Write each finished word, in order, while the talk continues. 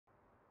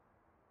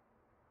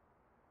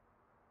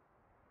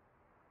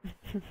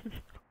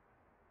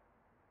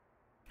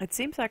It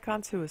seems I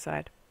can't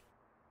suicide.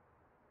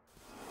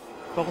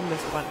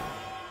 Boneless one.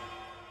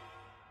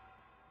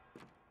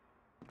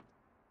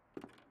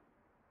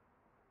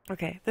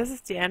 Okay, this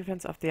is the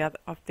entrance of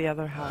the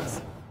other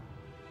house.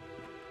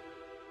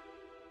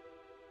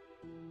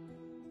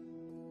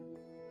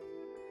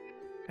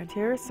 And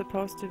here is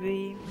supposed to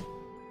be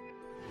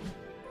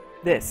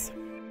this.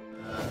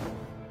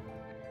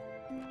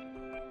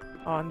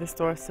 Oh, and this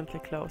door is simply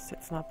closed.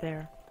 It's not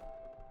there.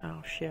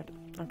 Oh shit.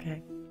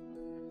 Okay.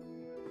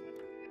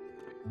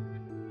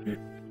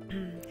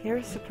 Here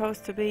is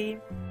supposed to be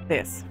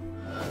this.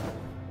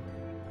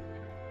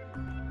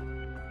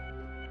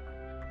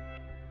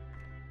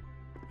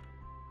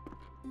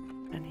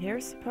 And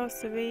here's supposed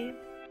to be...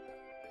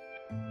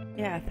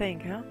 yeah, I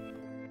think, huh?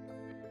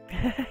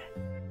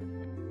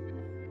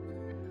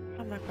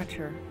 I'm not quite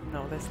sure.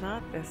 No, this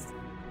not. This?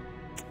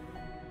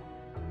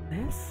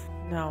 This?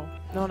 No.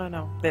 No, no,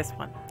 no. This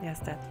one. Yes,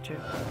 that's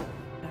true.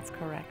 That's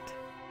correct.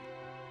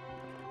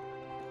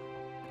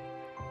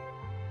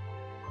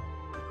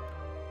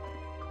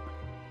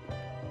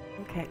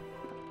 Okay.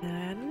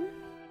 Then...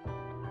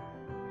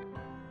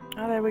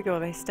 oh, there we go.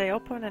 They stay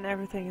open and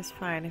everything is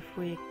fine if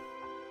we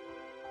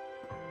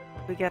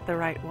get the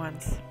right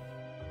ones.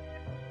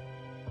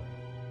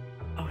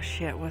 Oh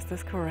shit, was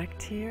this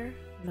correct here?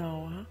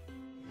 No, huh?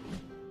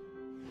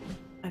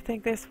 I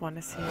think this one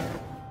is here.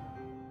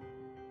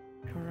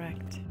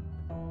 Correct.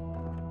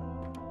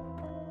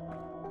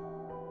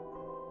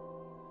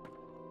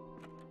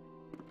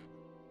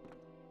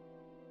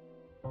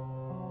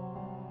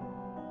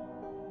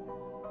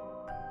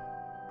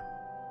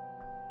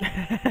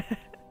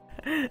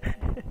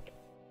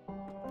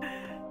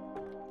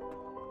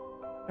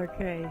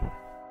 Okay.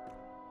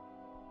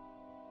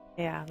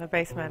 Yeah, the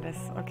basement is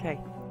okay.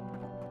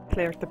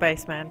 Cleared the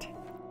basement.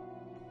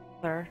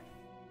 Sir.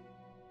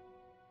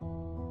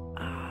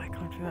 Ah, I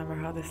can't remember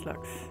how this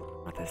looks.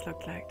 What this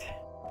looked like.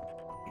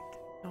 Wait.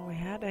 Oh, we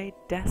had a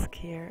desk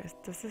here.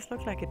 Does this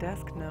look like a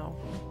desk? No.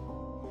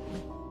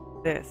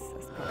 This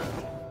is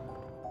correct.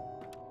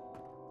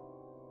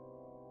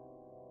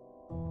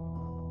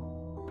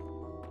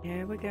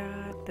 Here we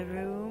got the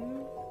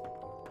room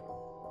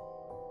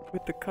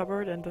with the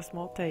cupboard and the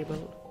small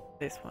table.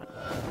 This one.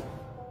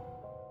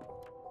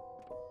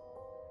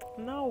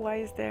 No, why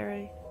is there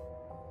a...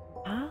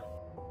 huh?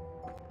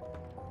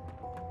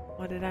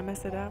 What, did I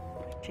mess it up?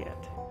 Shit.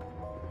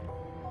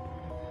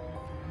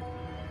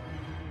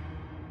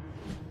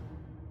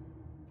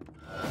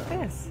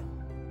 This.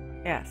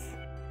 Yes.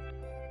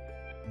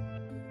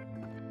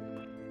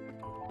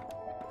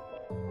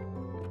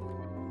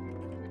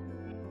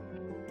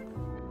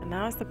 And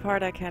now is the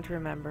part I can't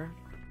remember.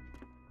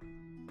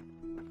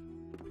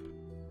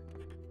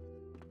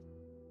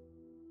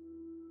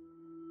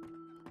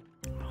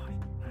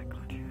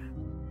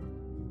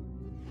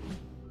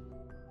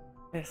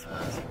 This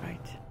one's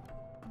right.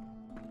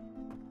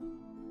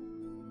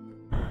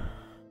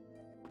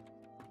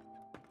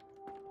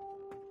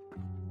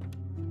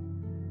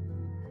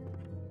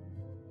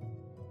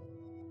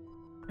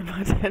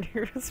 My daddy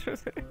was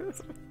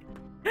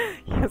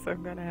yes,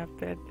 I'm gonna have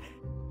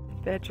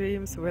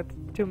bedrooms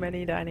with too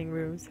many dining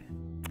rooms.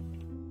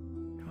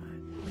 Come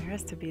on, there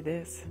has to be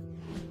this.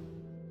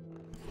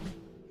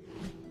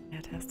 Yeah,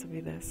 it has to be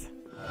this.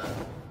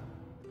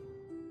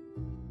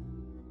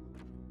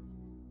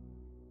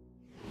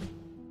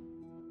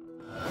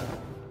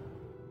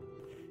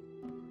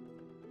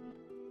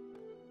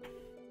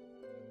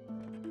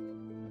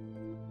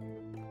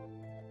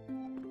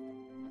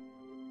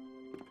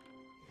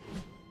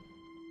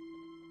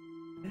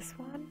 This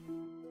one?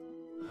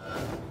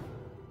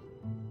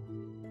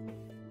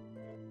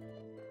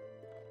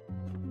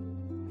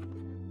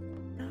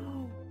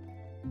 No.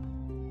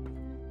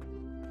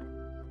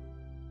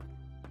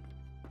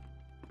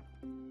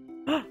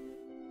 Ah!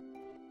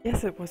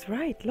 Yes, it was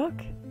right,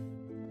 look!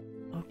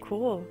 Oh,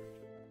 cool.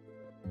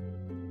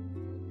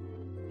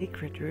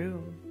 Secret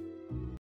room.